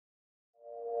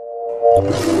So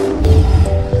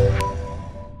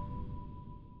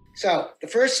the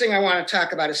first thing I want to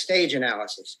talk about is stage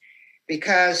analysis,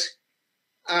 because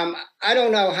I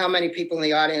don't know how many people in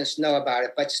the audience know about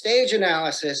it, but stage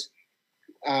analysis,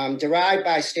 derived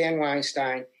by Stan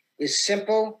Weinstein, is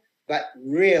simple but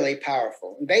really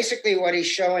powerful. And basically what he's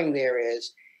showing there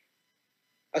is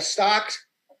a stock's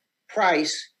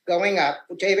price going up.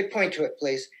 David, point to it,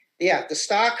 please. Yeah, the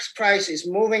stock's price is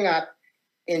moving up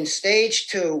in stage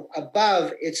 2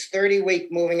 above its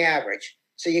 30-week moving average.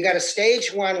 So you got a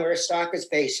stage 1 where a stock is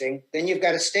basing. Then you've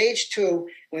got a stage 2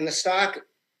 when the stock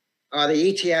or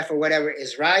the ETF or whatever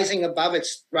is rising above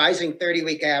its rising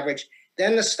 30-week average.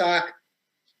 Then the stock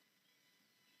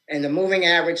and the moving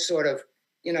average sort of,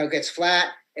 gets flat.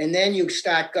 And then you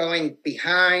start going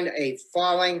behind a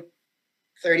falling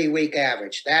 30-week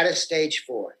average. That is stage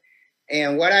 4.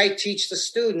 And what I teach the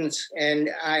students, and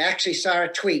I actually saw a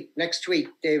tweet, next tweet,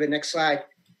 David, next slide,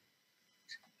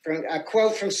 from a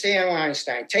quote from Stan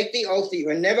Weinstein: "Take the oath that you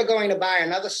are never going to buy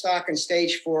another stock in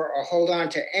stage 4 or hold on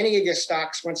to any of your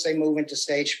stocks once they move into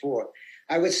stage 4.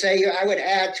 I would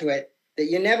add to it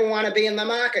that you never want to be in the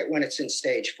market when it's in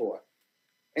stage 4.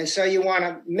 And so you want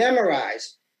to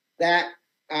memorize that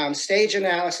stage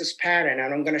analysis pattern.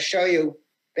 And I'm going to show you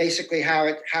basically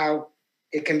how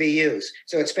it can be used.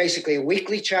 So it's basically a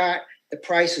weekly chart. The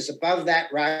price is above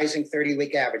that rising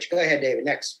 30-week average. Go ahead, David,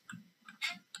 next.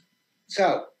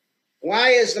 So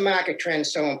why is the market trend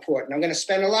so important? I'm going to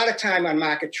spend a lot of time on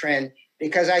market trend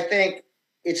because I think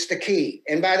it's the key.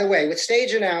 And by the way, with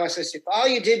stage analysis, if all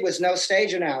you did was no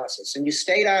stage analysis and you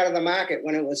stayed out of the market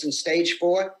when it was in stage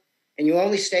 4 and you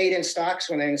only stayed in stocks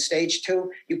when they're in stage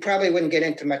 2, you probably wouldn't get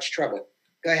into much trouble.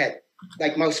 Go ahead,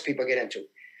 like most people get into.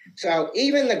 So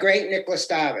even the great Nicholas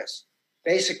Davis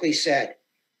basically said,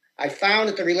 "I found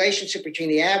that the relationship between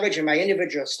the average and my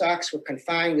individual stocks were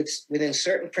confined within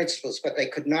certain principles, but they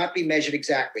could not be measured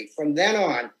exactly. From then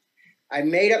on, I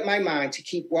made up my mind to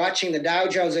keep watching the Dow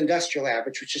Jones Industrial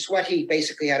Average," which is what he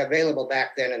basically had available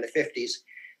back then in the 50s,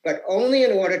 "but only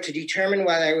in order to determine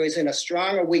whether I was in a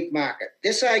strong or weak market.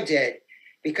 This I did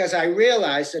because I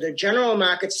realized that a general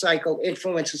market cycle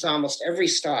influences almost every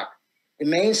stock. The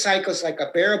main cycles, like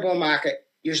a bear bull market,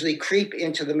 usually creep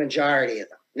into the majority of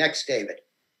them." Next, David.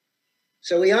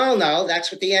 So we all know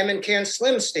that's what the M in CAN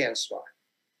SLIM stands for.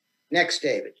 Next,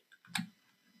 David.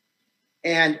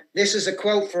 And this is a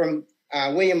quote from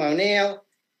William O'Neill.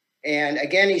 And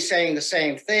again, he's saying the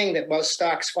same thing, that most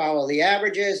stocks follow the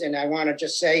averages. And I want to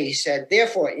just say, he said,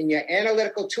 "Therefore, in your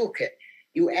analytical toolkit,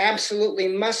 you absolutely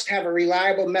must have a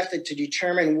reliable method to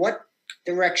determine what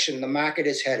direction the market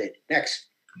is headed." Next.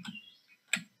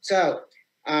 So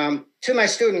to my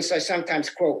students, I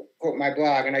sometimes quote my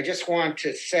blog, and I just want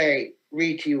to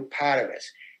read to you part of it,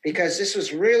 because this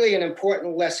was really an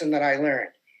important lesson that I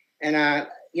learned. And,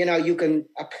 you can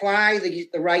apply the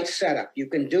right setup. You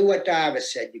can do what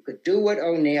Davis said. You could do what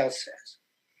O'Neill says.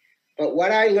 But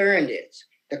what I learned is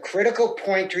the critical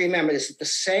point to remember is that the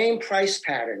same price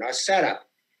pattern or setup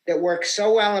that works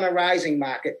so well in a rising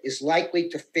market is likely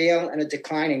to fail in a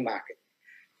declining market.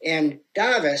 And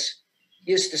Davis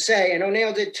used to say, and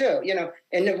O'Neill did too,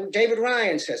 and David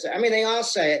Ryan says it. I mean, they all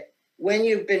say it. When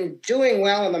you've been doing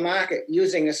well in the market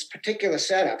using this particular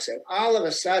setups, and all of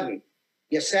a sudden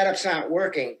your setups aren't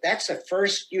working, that's the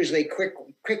first, usually quick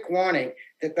warning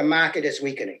that the market is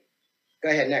weakening. Go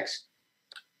ahead, next.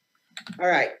 All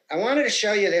right, I wanted to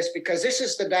show you this because this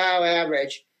is the Dow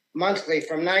average monthly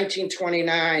from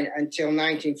 1929 until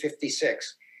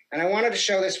 1956. And I wanted to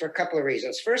show this for a couple of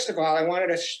reasons. First of all, I wanted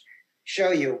to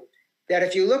show you that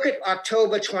if you look at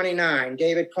October 29,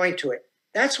 David, point to it,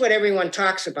 that's what everyone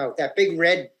talks about, that big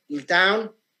red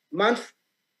down month.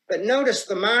 But notice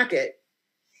the market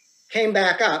came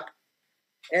back up,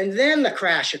 and then the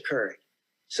crash occurred.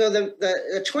 So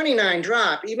the 29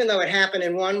 drop, even though it happened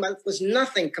in 1 month, was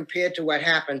nothing compared to what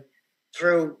happened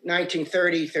through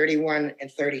 1930, 31,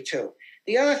 and 32.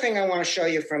 The other thing I want to show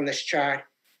you from this chart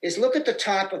is look at the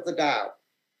top of the Dow,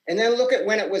 and then look at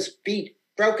when it was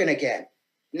broken again,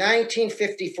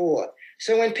 1954.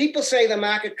 So when people say the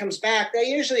market comes back, they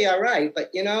usually are right,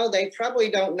 but they probably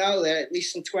don't know that at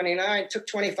least in 29, it took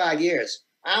 25 years.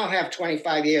 I don't have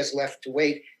 25 years left to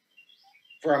wait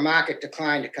for a market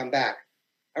decline to come back.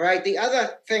 All right, the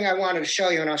other thing I wanted to show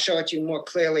you, and I'll show it to you more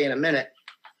clearly in a minute,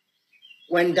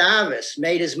 when Davis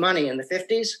made his money in the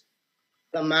 50s,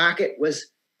 the market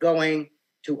was going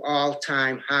to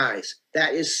all-time highs.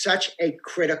 That is such a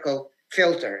critical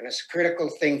filter, and it's a critical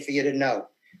thing for you to know.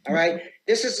 All right,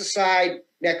 this is the side.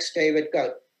 Next, David,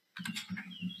 go.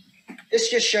 This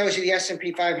just shows you the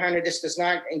S&P 500. This does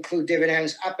not include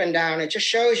dividends up and down. It just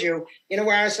shows you,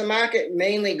 whereas the market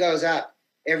mainly goes up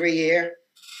every year,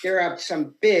 there are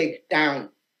some big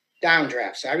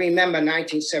downdrafts. I remember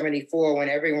 1974 when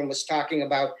everyone was talking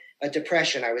about a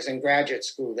depression. I was in graduate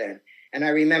school then. And I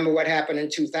remember what happened in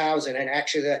 2000. And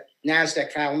actually the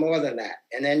NASDAQ fell more than that.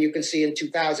 And then you can see in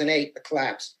 2008, the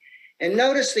collapse. And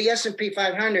notice the S&P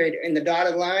 500 in the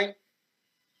dotted line.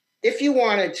 If you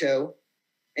wanted to,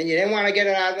 and you didn't want to get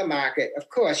it out of the market, of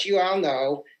course, you all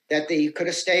know that you could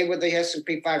have stayed with the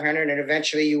S&P 500 and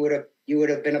eventually you would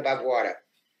have been above water.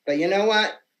 But you know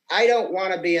what? I don't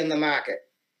want to be in the market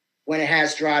when it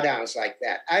has drawdowns like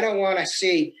that. I don't want to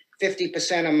see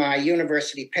 50% of my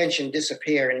university pension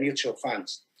disappear in mutual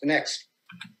funds. The next.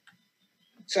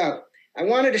 So I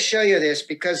wanted to show you this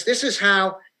because this is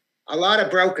how a lot of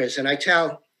brokers, and I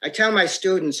tell my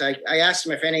students, I ask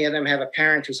them if any of them have a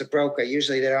parent who's a broker.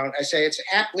 Usually they don't. I say it's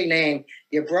aptly named,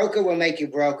 your broker will make you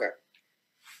broker.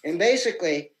 And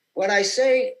basically what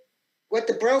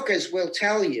the brokers will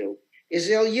tell you is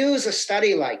they'll use a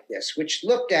study like this, which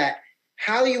looked at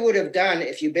how you would have done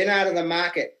if you've been out of the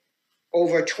market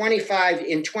over 25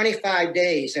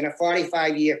 days in a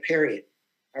 45-year period,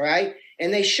 all right?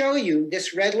 And they show you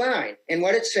this red line. And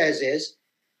what it says is,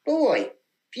 boy,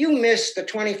 if you missed the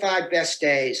 25 best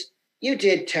days, you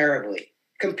did terribly.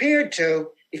 Compared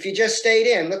to if you just stayed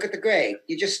in, look at the gray,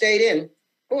 you just stayed in,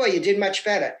 boy, you did much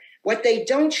better. What they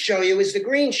don't show you is the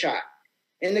green shot.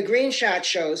 And the green shot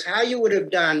shows how you would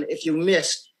have done if you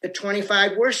missed the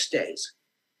 25 worst days.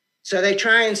 So they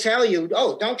try and tell you,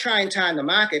 oh, don't try and time the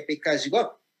market because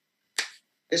look,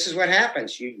 this is what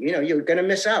happens. You're going to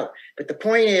miss out. But the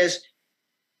point is,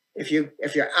 if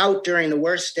you're out during the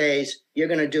worst days, you're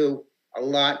going to do a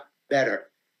lot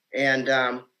better. And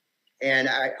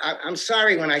I'm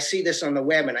sorry when I see this on the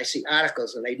web and I see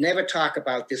articles and they never talk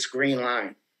about this green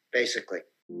line, basically.